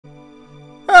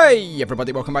Hey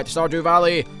everybody, welcome back to Stardew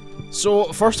Valley.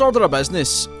 So, first order of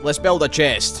business, let's build a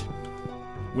chest.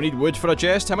 We need wood for a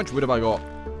chest. How much wood have I got?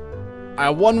 I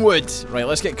have 1 wood. Right,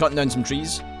 let's get cutting down some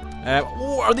trees.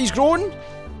 Oh, are these growing?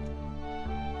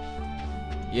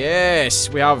 Yes,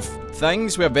 we have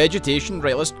things, we have vegetation.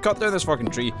 Right, let's cut down this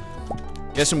fucking tree.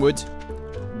 Get some wood.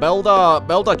 Build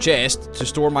a chest to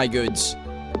store my goods.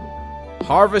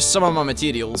 Harvest some of my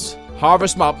materials.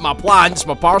 Harvest my plants,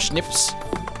 my parsnips.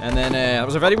 And then, that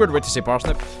was a very weird way to say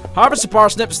parsnip. Harvest the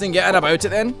parsnips, then get in about it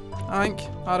then. I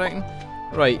reckon.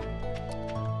 Right.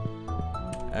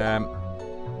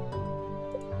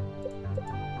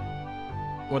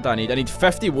 What do I need? I need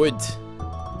 50 wood.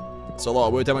 It's a lot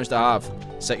of wood. How much do I have?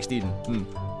 16.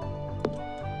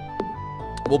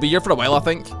 We'll be here for a while, I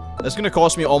think. It's going to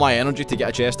cost me all my energy to get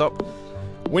a chest up.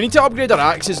 We need to upgrade our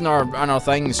axes and our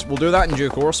things. We'll do that in due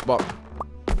course, but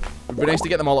it'd be nice to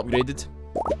get them all upgraded.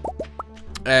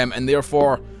 And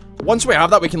therefore, once we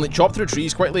have that, we can like chop through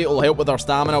trees quickly. It'll help with our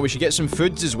stamina. We should get some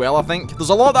foods as well, I think.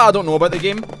 There's a lot that I don't know about the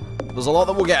game. There's a lot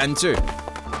that we'll get into.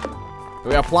 But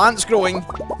we have plants growing.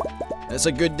 It's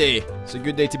a good day. It's a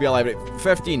good day to be alive. Right,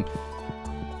 15.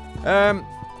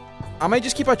 I might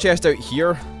just keep a chest out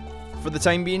here for the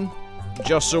time being.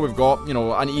 Just so we've got, you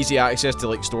know, an easy access to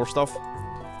like store stuff.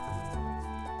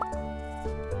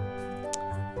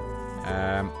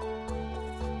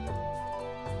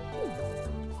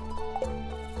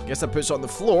 Guess that puts it on the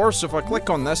floor, so if I click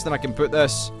on this, then I can put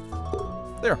this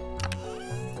there.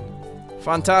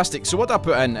 Fantastic. So what do I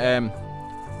put in?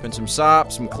 Put in some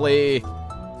sap, some clay,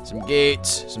 some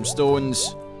gates, some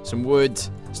stones, some wood,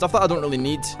 stuff that I don't really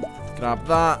need. Grab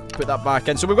that, put that back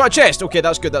in. So we've got a chest. Okay,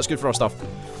 that's good. That's good for our stuff.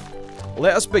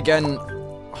 Let us begin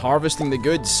harvesting the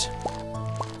goods.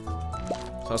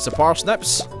 So that's the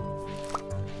parsnips.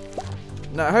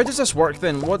 Now, how does this work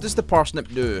then? What does the parsnip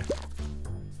do?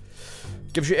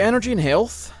 Gives you energy and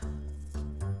health.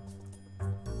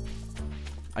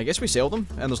 I guess we sell them,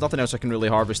 and there's nothing else I can really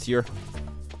harvest here.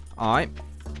 Alright.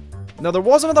 Now, there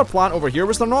was another plant over here,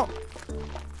 was there not?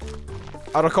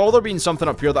 I recall there being something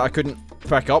up here that I couldn't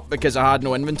pick up because I had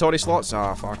no inventory slots.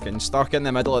 Ah, fucking stuck in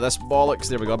the middle of this bollocks.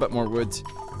 There we go, a bit more wood.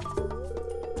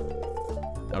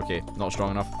 Okay, not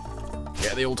strong enough.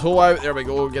 Get the old hole out. There we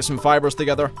go. Get some fibers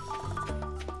together.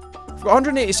 We've got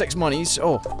 186 monies.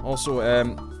 Oh, also,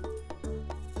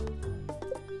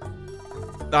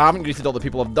 I haven't greeted all the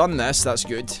people who've done this. That's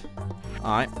good.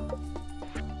 Alright.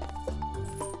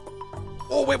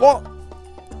 Oh, wait, what?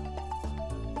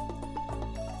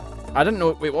 I didn't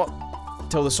know. Wait, what?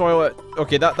 Till the soil.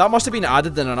 Okay, that must have been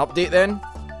added in an update then.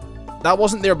 That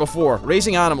wasn't there before.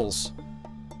 Raising animals.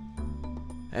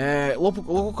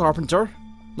 Local carpenter.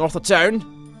 North of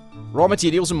town. Raw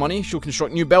materials and money. She'll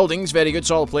construct new buildings. Very good,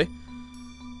 solid play.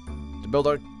 To build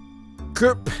a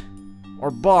coop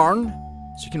or barn.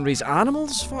 So you can raise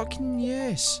animals? Fucking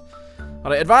yes.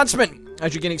 Alright, advancement.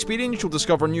 As you gain experience, you'll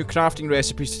discover new crafting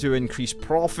recipes to increase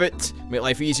profit. Make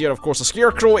life easier. Of course, a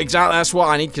scarecrow. Exactly, that's what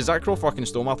I need, because that crow fucking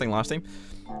stole my thing last time.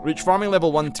 Reach farming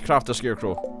level 1 to craft a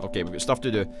scarecrow. Okay, we've got stuff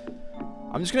to do.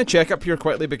 I'm just going to check up here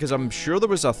quickly, because I'm sure there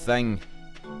was a thing.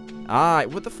 Ah,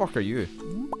 what the fuck are you?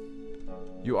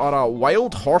 You are a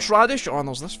wild horseradish? Oh, and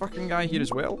there's this fucking guy here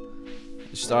as well.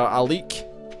 Just a leek.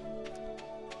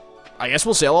 I guess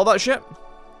we'll sell all that shit.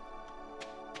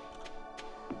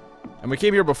 And we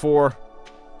came here before.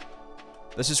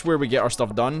 This is where we get our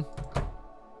stuff done.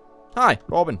 Hi,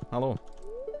 Robin. Hello.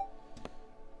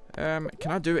 Can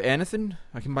I do anything?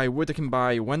 I can buy wood, I can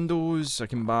buy windows, I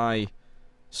can buy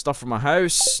stuff for my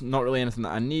house. Not really anything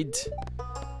that I need.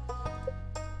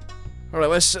 Alright,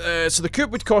 let's, so the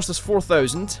coop would cost us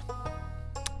 4,000.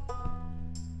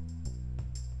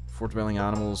 4 dwelling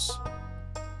animals.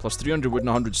 Plus 300 wood and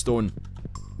 100 stone.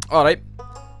 Alright.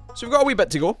 So we've got a wee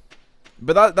bit to go.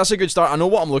 But that's a good start. I know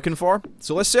what I'm looking for.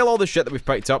 So let's sell all the shit that we've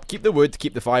picked up. Keep the wood,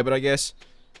 keep the fibre, I guess.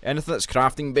 Anything that's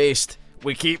crafting based,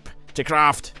 we keep to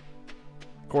craft.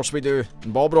 Of course we do.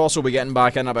 And Bob Ross will be getting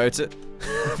back in about it.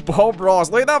 Bob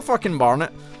Ross, look at that fucking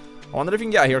barnet. I wonder if you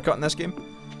can get a haircut in this game.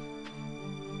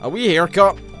 A wee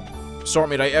haircut. Sort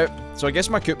me right out. So I guess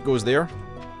my coop goes there.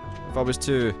 If I was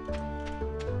to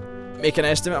make an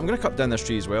estimate. I'm going to cut down this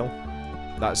tree as well.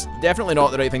 That's definitely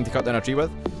not the right thing to cut down a tree with.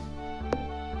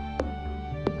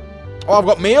 Oh, I've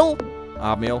got mail? I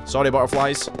have mail. Sorry,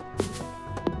 butterflies.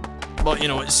 But, you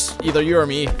know, it's either you or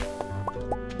me.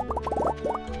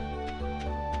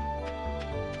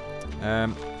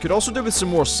 Could also do with some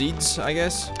more seeds, I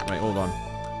guess. Right, hold on.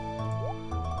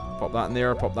 Pop that in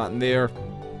there, pop that in there.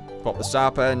 Pop the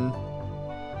sap in.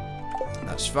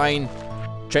 That's fine.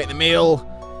 Check the mail.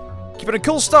 Keeping a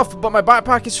cool stuff, but my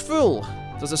backpack is full.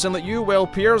 Does it sound like you? Well,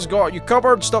 Pierre's got you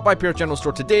covered. Stop by Pierre's General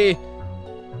Store today.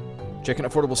 Checking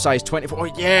affordable size 24. Oh,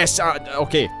 yes!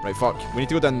 Okay, right, fuck. We need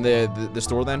to go down the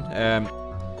store then.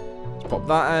 Let's pop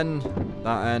that in,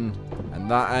 and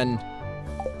that in.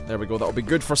 There we go, that'll be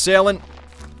good for selling.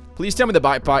 Please tell me the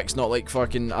backpack's not like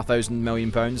fucking 1,000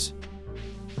 million pounds.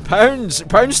 Pounds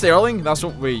sterling? That's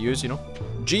what we use, you know.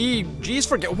 G's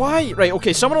forget. Why? Right,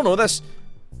 okay, someone will know this.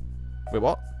 Wait,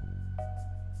 what?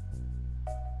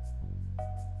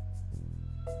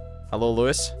 Hello,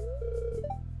 Lewis.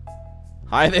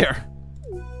 Hi there.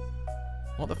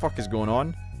 What the fuck is going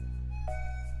on?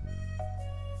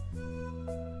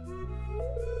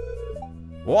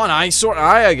 What an eyesore.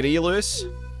 I agree, Lewis.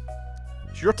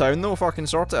 It's your town, though. Fucking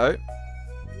sort it out.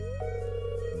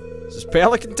 This is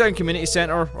Pelican Town Community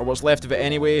Centre, or what's left of it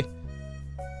anyway.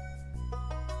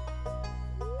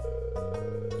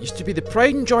 Used to be the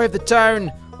pride and joy of the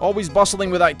town, always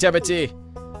bustling with activity.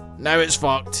 Now it's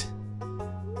fucked.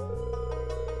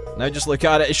 Now just look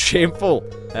at it, it's shameful.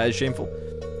 It is shameful.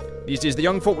 These days the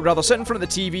young folk would rather sit in front of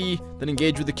the TV than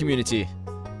engage with the community.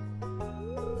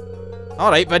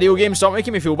 Alright, video games, stop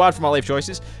making me feel bad for my life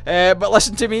choices. But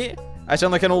listen to me, I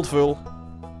sound like an old fool.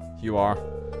 You are.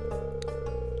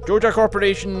 Georgia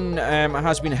Corporation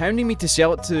has been hounding me to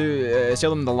sell it to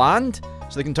sell them the land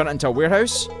so they can turn it into a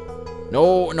warehouse.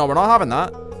 No, we're not having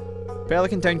that.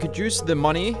 Pelican Town could use the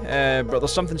money, but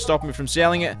there's something stopping me from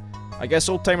selling it. I guess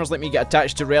old timers let me get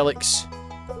attached to relics.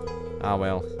 Ah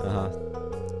well,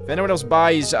 If anyone else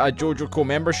buys a Jojo Co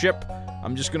membership,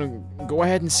 I'm just gonna go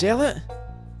ahead and sell it.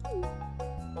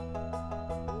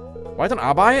 Why don't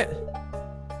I buy it?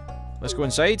 Let's go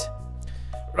inside.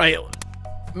 Right,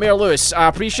 Mayor Lewis, I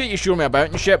appreciate you showing me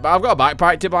about and shit, but I've got a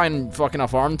backpack to buy and fucking a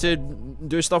farm to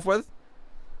do stuff with.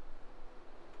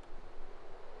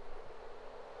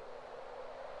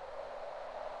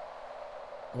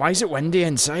 Why is it windy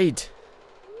inside?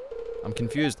 I'm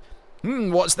confused.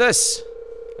 What's this?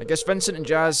 I guess Vincent and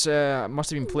Jazz must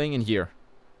have been playing in here.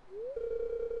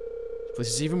 This place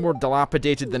is even more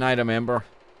dilapidated than I remember.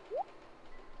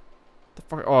 The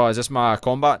fuck? Oh, is this my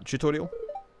combat tutorial?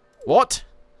 What?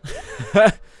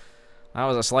 That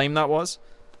was a slime, that was.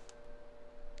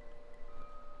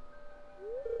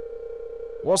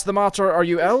 What's the matter? Are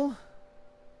you ill?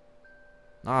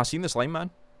 Ah, I seen the slime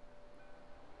man.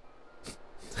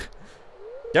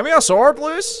 Give me a sword,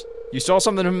 Lewis! You saw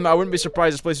something, I wouldn't be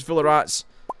surprised this place is full of rats.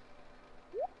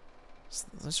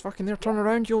 Let's fucking there, turn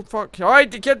around, you old fuck.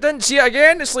 Alright, the kid didn't see it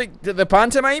again? It's like the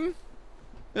pantomime?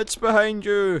 It's behind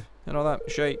you. And all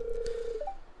that shite.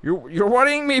 You're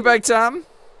worrying me, big Tam.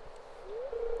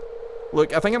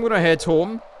 Look, I think I'm gonna head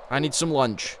home. I need some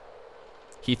lunch.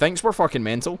 He thinks we're fucking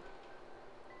mental.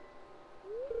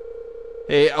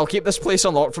 Hey, I'll keep this place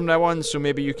unlocked from now on, so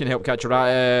maybe you can help catch a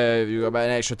rat if you got a bit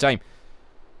of extra time.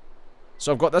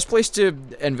 So I've got this place to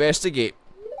investigate.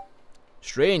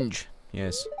 Strange.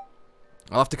 Yes.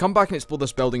 I'll have to come back and explore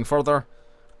this building further.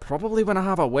 Probably when I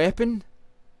have a weapon.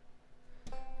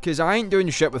 Because I ain't doing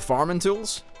shit with farming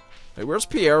tools. Right, where's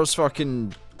Pierre's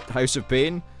fucking House of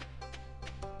Pain?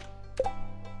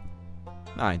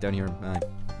 Aye, down here. Aye.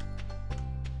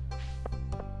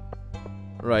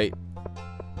 Right.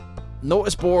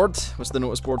 Notice board. What's the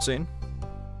notice board saying?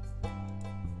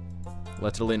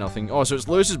 Literally nothing. Oh, so it's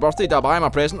Lewis's birthday. Did I buy him a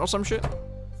present or some shit?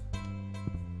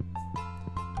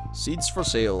 Seeds for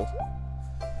sale.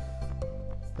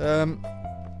 Well,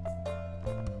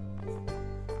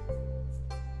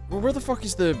 where the fuck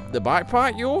is the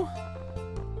backpack, yo?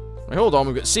 Right, hold on,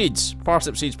 we've got seeds.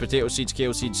 Parsnip seeds, potato seeds,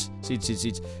 kale seeds,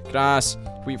 seeds, grass,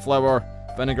 wheat flour,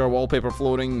 vinegar, wallpaper,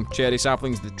 flooring, cherry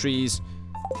saplings, the trees.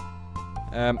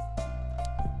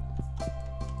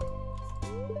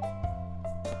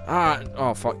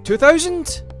 Oh fuck,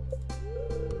 2,000?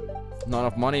 Not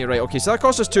enough money, right, okay, so that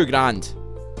cost us 2 grand.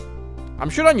 I'm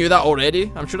sure I knew that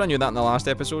already. I'm sure I knew that in the last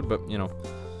episode, but, you know.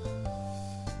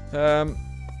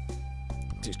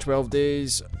 Takes 12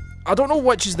 days. I don't know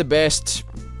which is the best,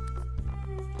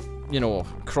 you know,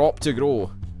 crop to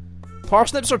grow.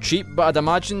 Parsnips are cheap, but I'd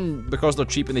imagine because they're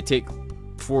cheap and they take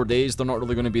 4 days, they're not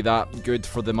really going to be that good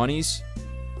for the monies.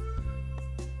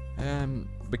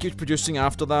 But keeps producing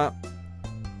after that.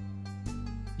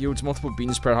 Yields multiple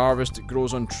beans per harvest. It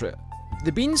grows on tree.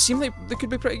 The beans seem like they could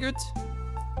be pretty good.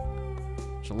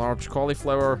 There's a large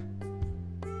cauliflower.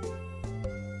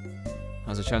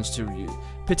 Has a chance to...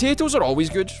 Potatoes are always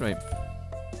good. Right.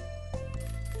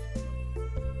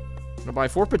 I'm gonna buy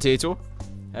 4 potato.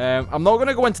 I'm not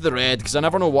gonna go into the red because I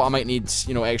never know what I might need,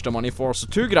 you know, extra money for. So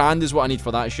 2 grand is what I need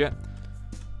for that shit.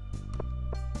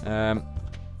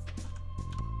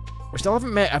 We still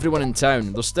haven't met everyone in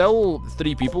town. There's still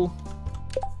 3 people.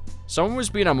 Someone was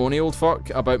being a moany old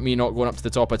fuck about me not going up to the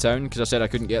top of town because I said I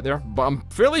couldn't get there. But I'm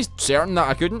fairly certain that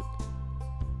I couldn't.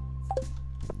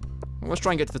 Well, let's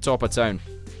try and get to the top of town.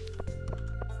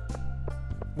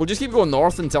 We'll just keep going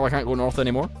north until I can't go north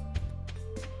anymore.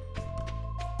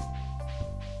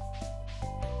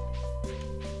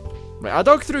 Right, I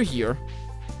dug through here.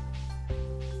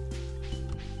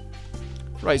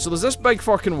 Right, so there's this big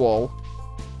fucking wall.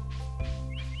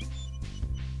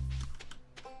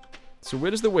 So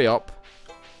where is the way up?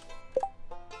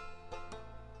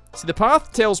 See, the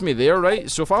path tells me there,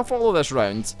 right? So if I follow this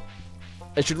round,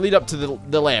 it should lead up to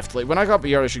the left. Like, when I go up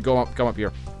here, I should come up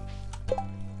here.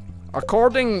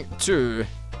 According to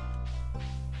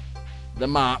the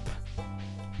map,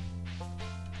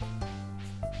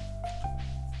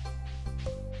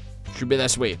 should be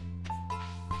this way.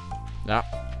 Yeah.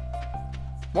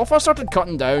 What if I started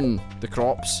cutting down the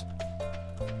crops?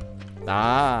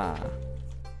 Ah.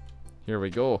 Here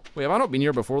we go. Wait, have I not been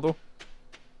here before, though?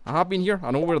 I have been here. I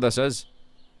know where this is.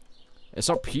 It's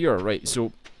up here, right,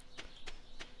 so...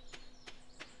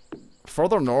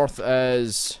 Further north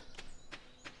is...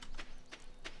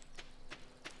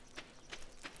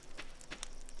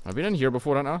 I've been in here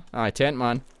before, haven't I? Aye, tent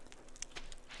man.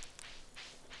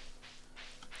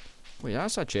 Wait,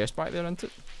 that's a chest back there, isn't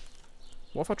it?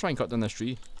 What if I try and cut down this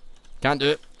tree? Can't do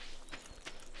it.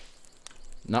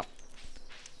 No.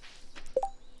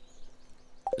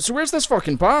 So where's this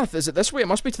fucking path? Is it this way? It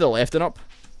must be to the left and up.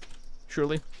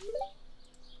 Surely.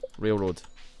 Railroad.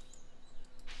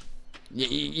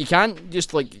 You can't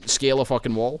just, like, scale a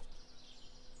fucking wall.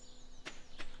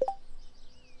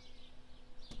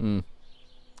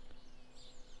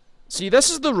 See,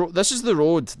 this is the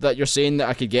road that you're saying that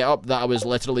I could get up that I was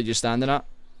literally just standing at.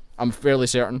 I'm fairly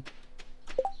certain.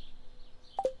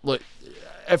 Look,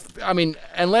 I mean,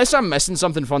 unless I'm missing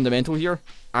something fundamental here,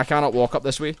 I cannot walk up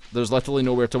this way. There's literally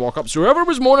nowhere to walk up. So whoever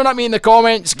was moaning at me in the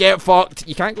comments, get fucked.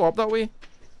 You can't go up that way.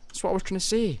 That's what I was trying to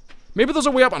say. Maybe there's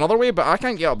a way up another way, but I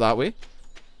can't get up that way.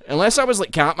 Unless I was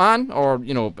like Catman, or,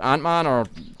 you know, Ant-Man, or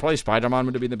probably Spider-Man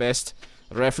would have been the best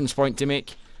reference point to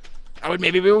make. I would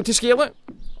maybe be able to scale it.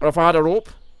 Or if I had a rope.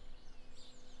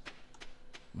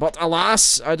 But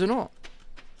alas, I do not.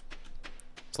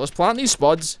 So let's plant these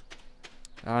spuds.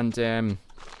 And,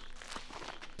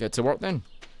 get to work then.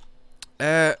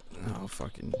 Oh,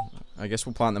 fucking... I guess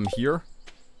we'll plant them here.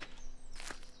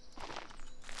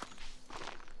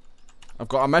 I've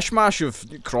got a mishmash of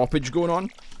croppage going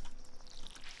on.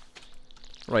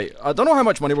 Right, I don't know how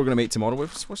much money we're going to make tomorrow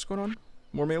with. What's going on?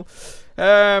 More mail.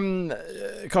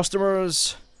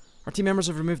 Customers... Our team members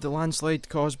have removed the landslide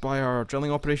caused by our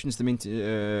drilling operations.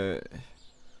 Our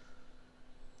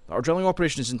drilling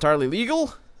operation is entirely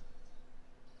legal.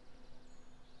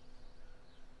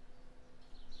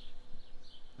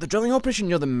 The drilling operation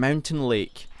near the mountain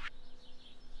lake.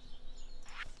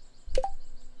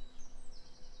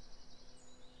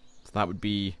 So that would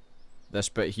be this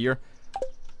bit here.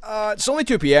 It's only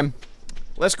 2 PM.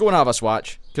 Let's go and have a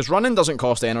swatch. Because running doesn't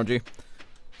cost energy.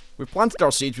 We've planted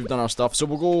our seeds, we've done our stuff, so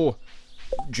we'll go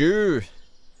due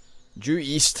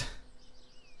east.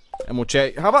 And we'll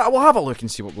check. We'll have a look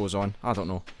and see what goes on. I don't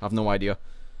know. I have no idea.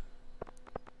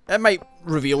 It might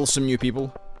reveal some new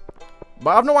people.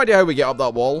 But I have no idea how we get up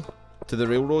that wall to the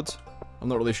railroad. I'm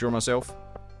not really sure myself.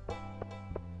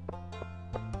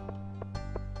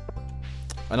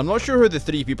 And I'm not sure who the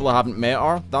 3 people I haven't met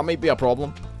are. That might be a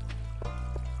problem.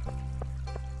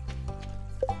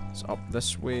 It's up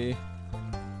this way.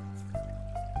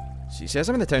 See, it says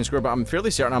I'm in the town square, but I'm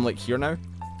fairly certain I'm like here now.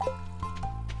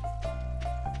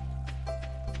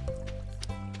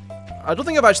 I don't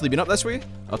think I've actually been up this way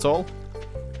at all.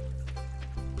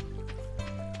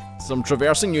 So I'm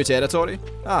traversing new territory.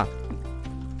 Ah,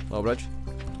 little bridge.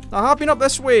 I have been up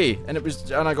this way, and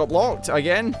I got blocked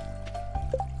again.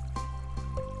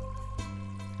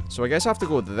 So I guess I have to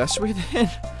go this way then.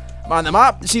 Man, the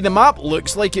map. See, the map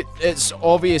looks like it's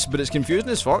obvious, but it's confusing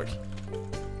as fuck.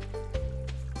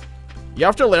 You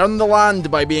have to learn the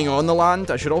land by being on the land.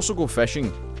 I should also go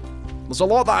fishing. There's a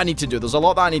lot that I need to do. There's a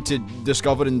lot that I need to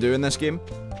discover and do in this game.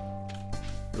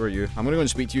 Who are you? I'm gonna go and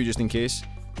speak to you just in case.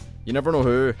 You never know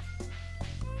who.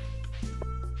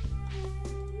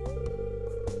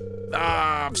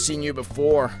 Ah, I've seen you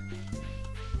before.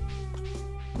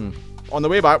 On the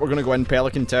way back, we're gonna go in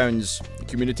Pelican Town's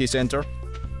community centre.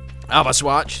 Have a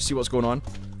swatch, see what's going on.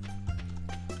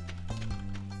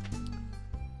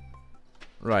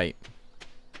 Right.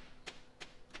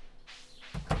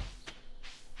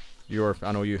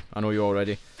 I know you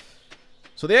already.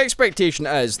 So the expectation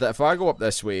is that if I go up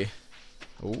this way...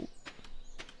 Oh.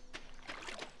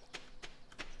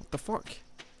 What the fuck?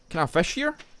 Can I fish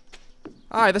here?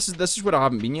 Aye, this is where I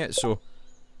haven't been yet, so...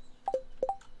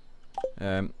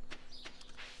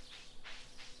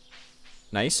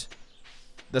 Nice.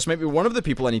 This might be one of the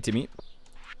people I need to meet.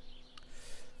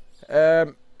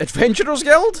 Adventurers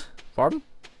Guild? Pardon?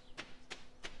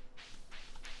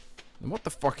 And what the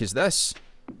fuck is this?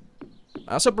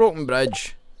 That's a broken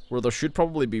bridge, where there should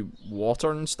probably be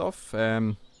water and stuff.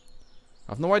 I've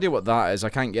no idea what that is, I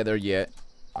can't get there yet.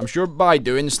 I'm sure by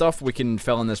doing stuff we can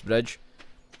fill in this bridge.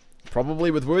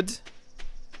 Probably with wood.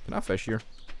 Can I fish here?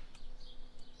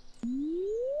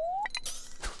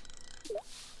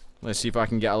 Let's see if I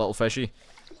can get a little fishy.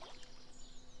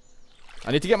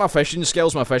 I need to get my fishing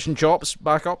skills, my fishing chops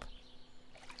back up.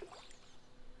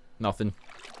 Nothing.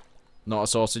 Not a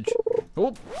sausage.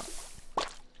 Oh!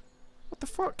 What the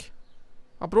fuck?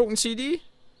 A broken CD?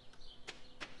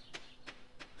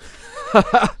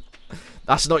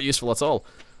 That's not useful at all.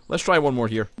 Let's try one more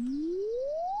here.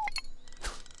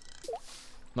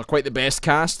 Not quite the best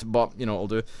cast, but, you know, it'll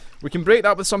do. We can break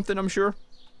that with something, I'm sure.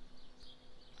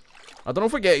 I don't know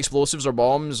if we get explosives or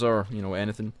bombs or, you know,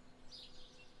 anything.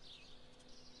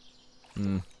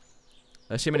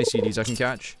 Let's see how many CDs I can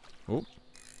catch. Oh.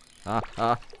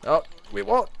 Oh, wait,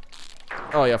 what?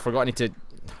 Oh, yeah, I forgot I need to...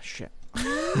 Oh, shit.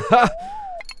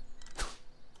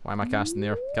 Why am I casting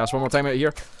there? Cast one more time out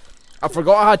here. I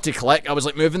forgot I had to click. I was,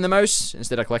 like, moving the mouse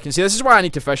instead of clicking. See, this is why I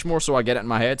need to fish more, so I get it in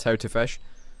my head, how to fish.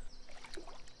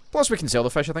 Plus, we can sell the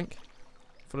fish, I think.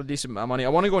 For a decent amount of money. I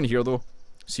want to go in here, though.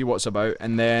 See what it's about.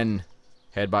 And then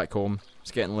head back home.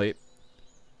 It's getting late.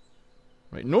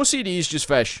 Right, no CDs, just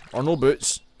fish. Or no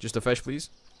boots. Just a fish, please.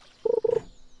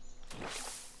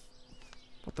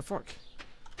 What the fuck?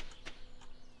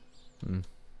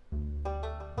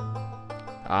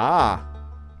 Ah.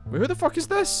 Wait, who the fuck is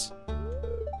this?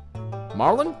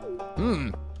 Marlin?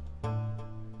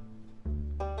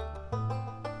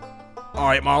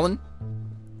 Alright, Marlin.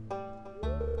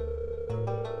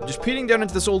 Just peering down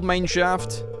into this old mine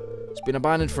shaft. It's been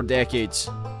abandoned for decades.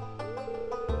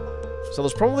 So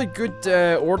there's probably good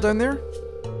ore down there.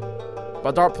 But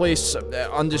a dark place,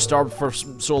 undisturbed for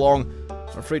so long.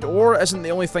 I'm afraid ore isn't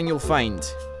the only thing you'll find.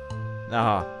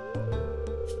 Aha.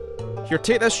 Here,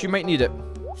 take this, you might need it.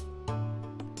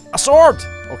 A sword!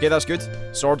 Okay, that's good.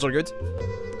 Swords are good.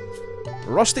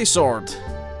 Rusty sword.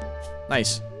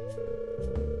 Nice.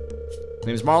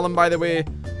 Name's Marlin, by the way.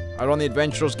 I run the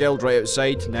Adventurers Guild right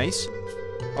outside. Nice.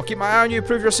 I'll keep my eye on you,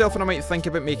 prove yourself, and I might think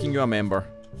about making you a member.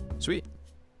 Sweet.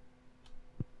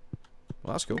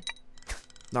 Well, that's cool.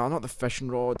 No, not the fishing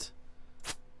rod.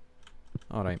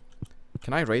 Alright.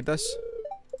 Can I ride this?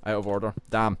 Out of order.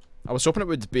 Damn. I was hoping it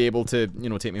would be able to, you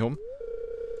know, take me home.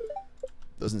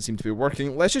 Doesn't seem to be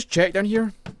working. Let's just check down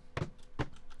here.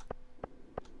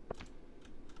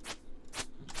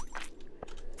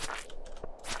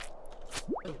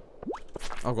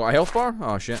 I've got a health bar?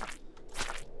 Oh, shit.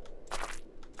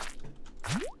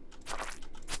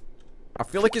 I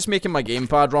feel like it's making my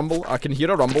gamepad rumble. I can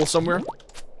hear a rumble somewhere.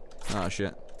 Oh,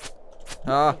 shit.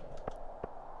 I'm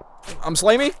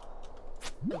slimy?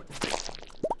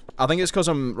 I think it's because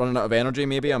I'm running out of energy,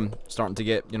 maybe. I'm starting to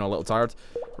get, you know, a little tired.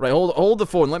 Right, hold the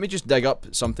phone. Let me just dig up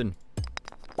something.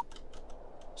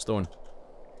 Stone.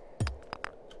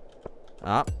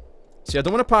 Ah. See, I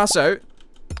don't want to pass out.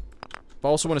 But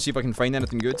I also want to see if I can find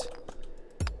anything good.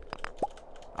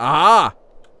 Ah!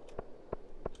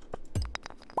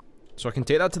 So I can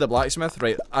take that to the blacksmith.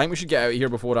 Right, I think we should get out of here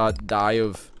before I die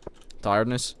of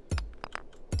tiredness.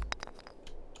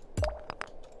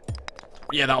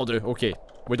 Yeah, that'll do. Okay.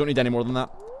 We don't need any more than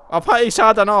that. I've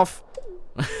had enough.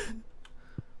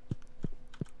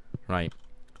 Right.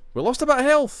 We lost a bit of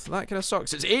health. That kind of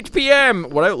sucks. It's 8 PM.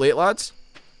 We're out late, lads.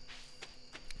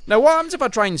 Now, what happens if I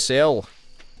try and sell...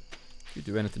 You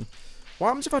do anything. What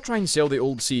happens if I try and sell the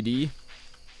old CD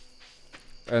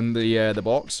and the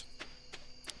box?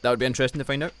 That would be interesting to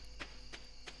find out.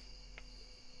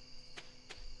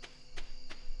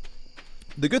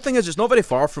 The good thing is it's not very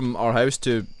far from our house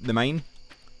to the mine.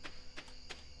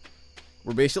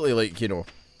 We're basically like, you know,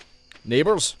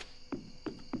 neighbours.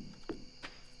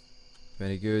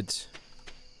 Very good.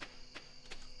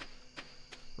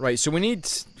 Right, so we need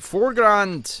 4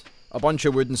 grand, a bunch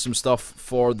of wood and some stuff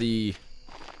for the...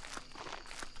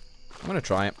 I'm gonna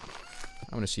try it.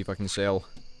 I'm gonna see if I can sell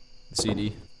the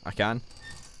CD. I can.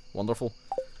 Wonderful.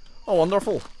 Oh,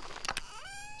 wonderful.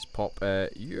 Let's pop,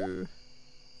 you...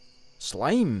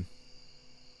 Slime.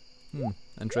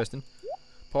 Interesting.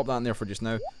 Pop that in there for just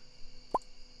now.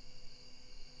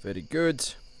 Very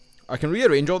good. I can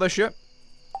rearrange all this shit.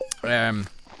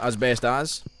 As best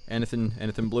as. Anything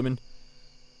blooming.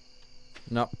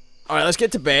 No. Alright, let's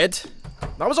get to bed.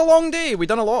 That was a long day. We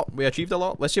done a lot. We achieved a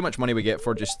lot. Let's see how much money we get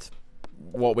for just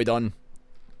what we done.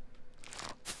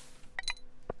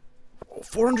 Oh,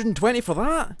 420 for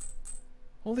that?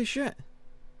 Holy shit.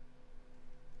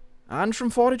 And from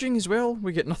foraging as well.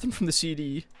 We get nothing from the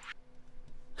CD.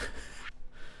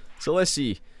 So let's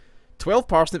see. 12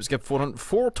 parsnips give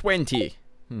 420.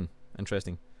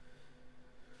 Interesting.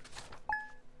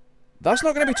 That's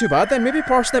not going to be too bad then. Maybe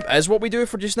parsnip is what we do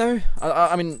for just now.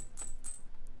 I mean,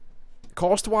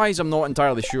 cost-wise, I'm not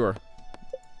entirely sure.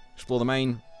 Explore the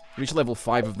mine. Reach level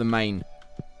 5 of the mine.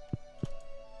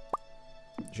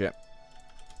 Shit.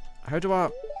 How do I...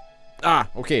 Ah,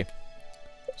 okay.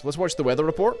 So let's watch the weather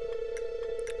report.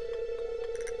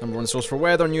 #1 source for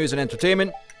weather, news and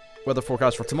entertainment. Weather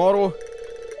forecast for tomorrow.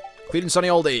 Clear and sunny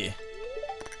all day.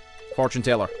 Fortune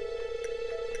teller.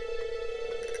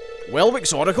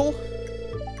 Welwick's Oracle.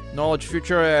 Knowledge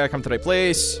future, come to the right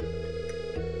place.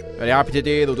 Very happy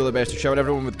today, they'll do their best to shower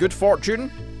everyone with good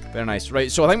fortune. Very nice.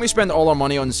 Right, so I think we spend all our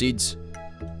money on seeds.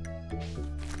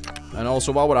 And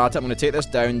also, while we're at it, I'm going to take this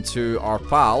down to our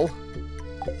pal.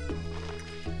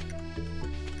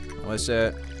 Let's,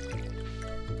 I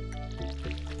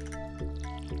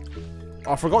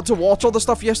forgot to water the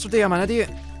stuff yesterday, I'm an idiot.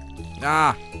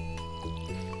 Ah.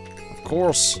 Of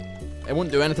course. It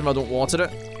won't do anything if I don't water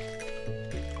it.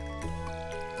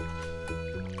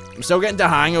 I'm still getting the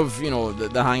hang of, you know,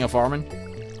 the hang of farming.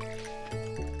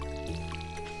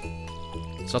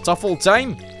 It's a tough old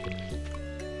time.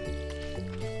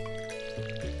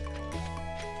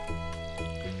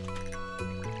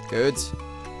 Good.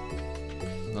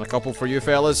 And a couple for you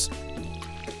fellas.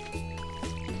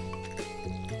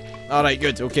 Alright,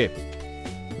 good, okay.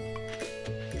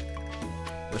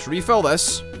 Let's refill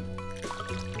this.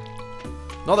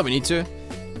 Not that we need to.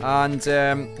 And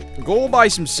go buy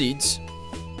some seeds.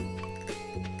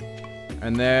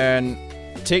 And then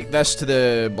take this to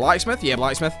the blacksmith. Yeah,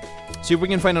 blacksmith. See if we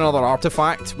can find another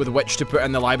artifact with which to put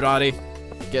in the library.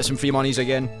 Get some free monies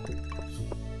again.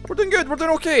 We're doing good, we're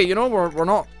doing okay, you know, we're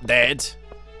not dead.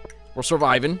 We're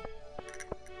surviving.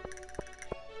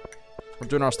 We're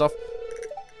doing our stuff.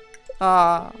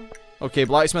 Okay,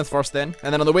 blacksmith first then.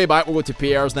 And then on the way back we'll go to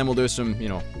Pierre's, then we'll do some, you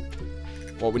know,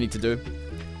 what we need to do.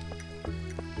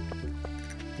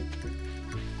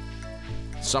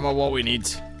 Some of what we need.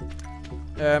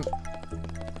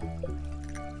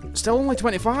 Still only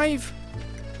 25?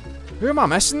 Who am I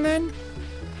missing then?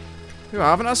 Who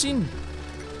haven't I seen?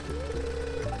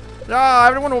 Ah,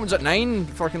 everyone opens at 9,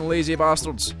 fucking lazy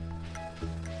bastards.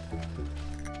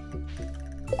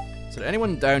 Is there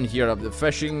anyone down here at the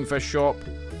fishing, fish shop,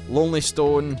 Lonely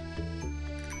Stone,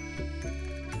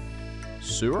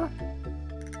 sewer?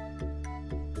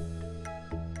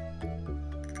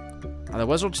 And the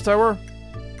Wizard's Tower?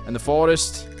 And the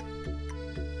forest?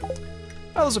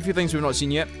 Well, there's a few things we've not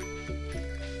seen yet.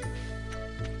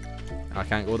 I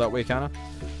can't go that way, can I?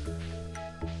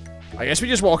 I guess we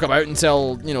just walk about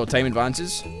until, you know, time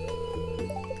advances.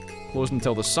 Closed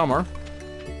until the summer.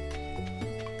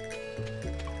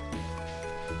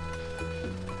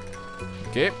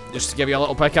 Okay, just to give you a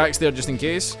little pickaxe there, just in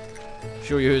case.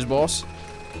 Show you who's boss.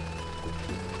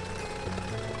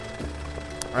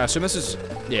 I assume this is,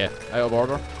 yeah, out of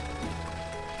order.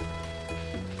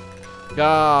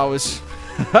 I was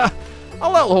a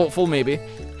little hopeful, maybe.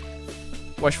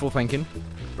 Wishful thinking.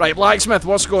 Right, blacksmith,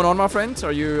 what's going on, my friend?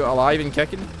 Are you alive and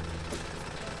kicking?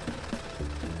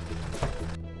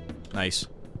 Nice.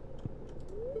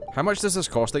 How much does this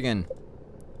cost again?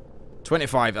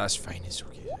 25, that's fine, it's okay.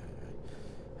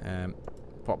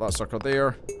 Pop that sucker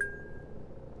there.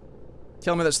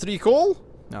 Tell me that's 3 coal?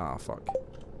 Ah, fuck.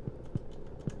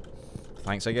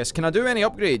 Thanks, I guess. Can I do any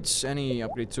upgrades? Any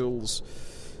upgrade tools?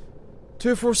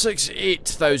 2, 4, 6,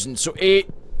 8,000. So 8,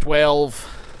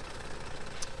 12.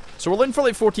 So we're looking for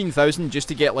like 14,000 just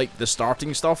to get like the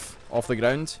starting stuff off the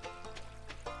ground.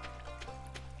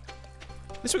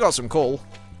 At least we got some coal.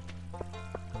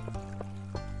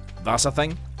 That's a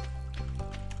thing.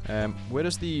 Where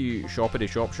is the shoppity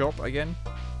shop again?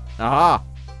 Aha!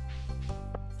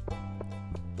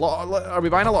 Are we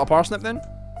buying a lot of parsnip then?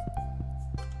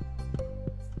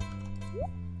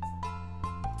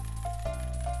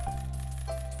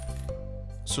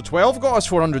 So 12 got us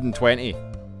 420.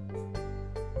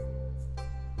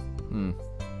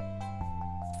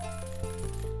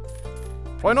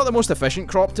 Probably not the most efficient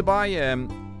crop to buy.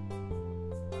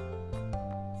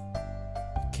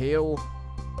 Kale.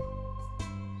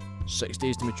 6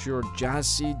 days to mature. Jazz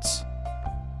seeds.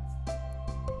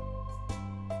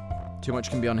 Too much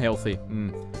can be unhealthy.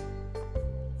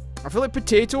 I feel like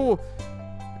potato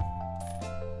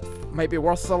might be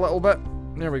worth a little bit.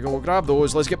 There we go, we'll grab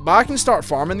those. Let's get back and start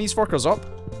farming these fuckers up.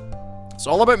 It's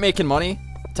all about making money.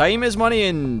 Time is money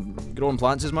and growing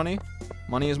plants is money.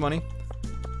 Money is money.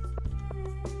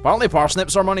 Apparently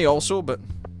parsnips are money also, but,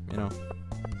 you know.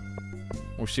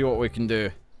 We'll see what we can do.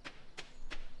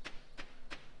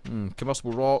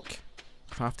 Combustible rock.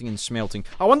 Crafting and smelting.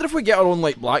 I wonder if we get our own,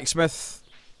 like, blacksmith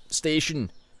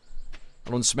station.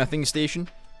 Our own smithing station.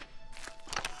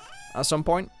 At some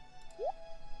point.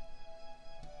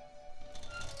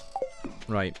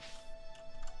 Right.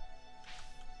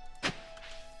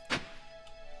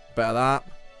 Bit of that.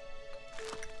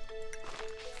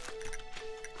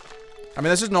 I mean,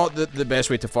 this is not the best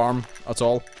way to farm at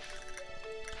all.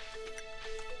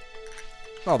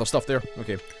 Oh, there's stuff there.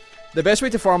 Okay. The best way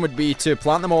to farm would be to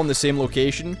plant them all in the same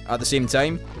location at the same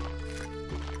time.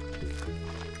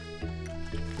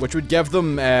 Which would give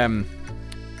them,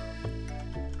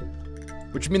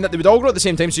 which would mean that they would all grow at the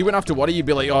same time, so you wouldn't have to worry. You'd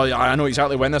be like, oh, yeah, I know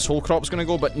exactly when this whole crop's gonna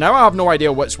go, but now I have no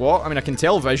idea what's what. I mean, I can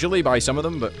tell visually by some of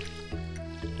them, but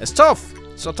it's tough.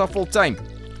 It's a tough old time.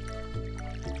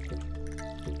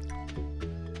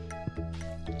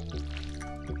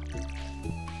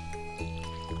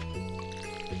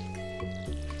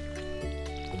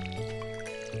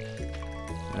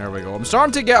 There we go. I'm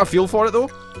starting to get a feel for it, though.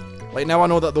 Like, now I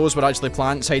know that those were actually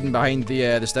plants hiding behind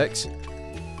the sticks.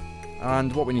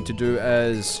 And what we need to do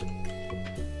is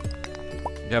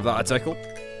give that a tickle.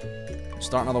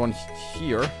 Start another one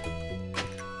here.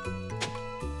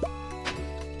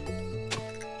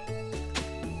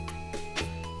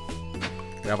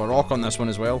 We have a rock on this one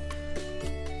as well.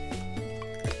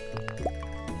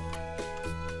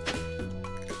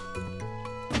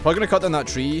 I'm probably going to cut down that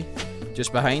tree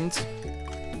just behind.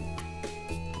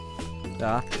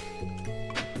 Then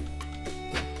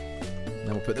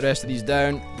we'll put the rest of these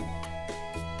down.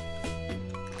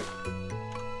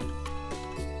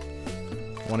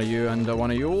 One of you and one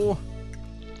of you.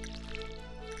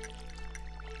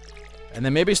 And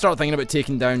then maybe start thinking about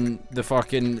taking down the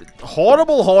fucking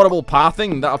horrible, horrible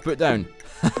pathing that I've put down.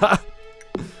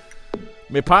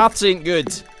 My paths ain't good.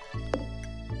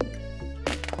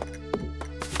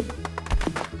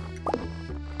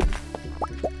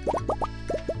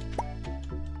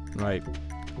 Right.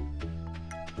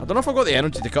 I don't know if I've got the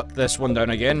energy to cut this one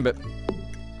down again, but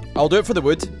I'll do it for the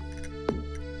wood.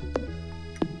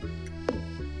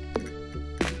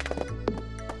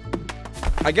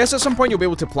 I guess at some point you'll be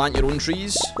able to plant your own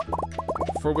trees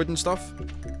for wood and stuff.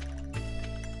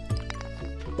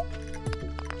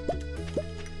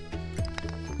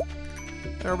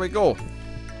 There we go.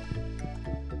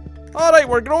 Alright,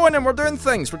 we're growing and we're doing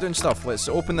things. We're doing stuff. Let's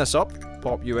open this up.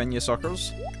 Pop you in, you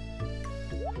suckers.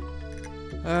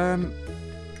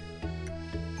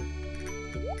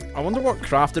 I wonder what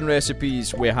crafting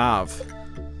recipes we have.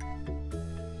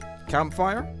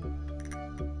 Campfire.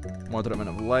 Moderate amount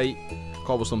of light.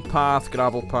 Cobblestone path,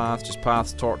 gravel path, just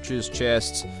paths, torches,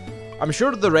 chests. I'm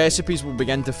sure the recipes will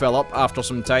begin to fill up after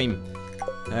some time.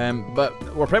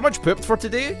 But we're pretty much pooped for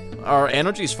today. Our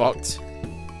energy's fucked.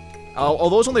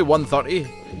 Although it's only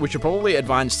 1:30, we should probably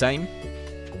advance time.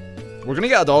 We're gonna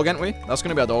get a dog, aren't we? That's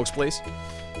gonna be a dog's place.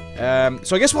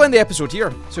 So I guess we'll end the episode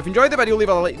here. So if you enjoyed the video, leave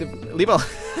a like.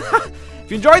 If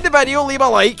you enjoyed the video, leave a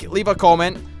like, leave a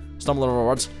comment, stumble over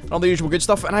words, and all the usual good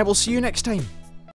stuff. And I will see you next time.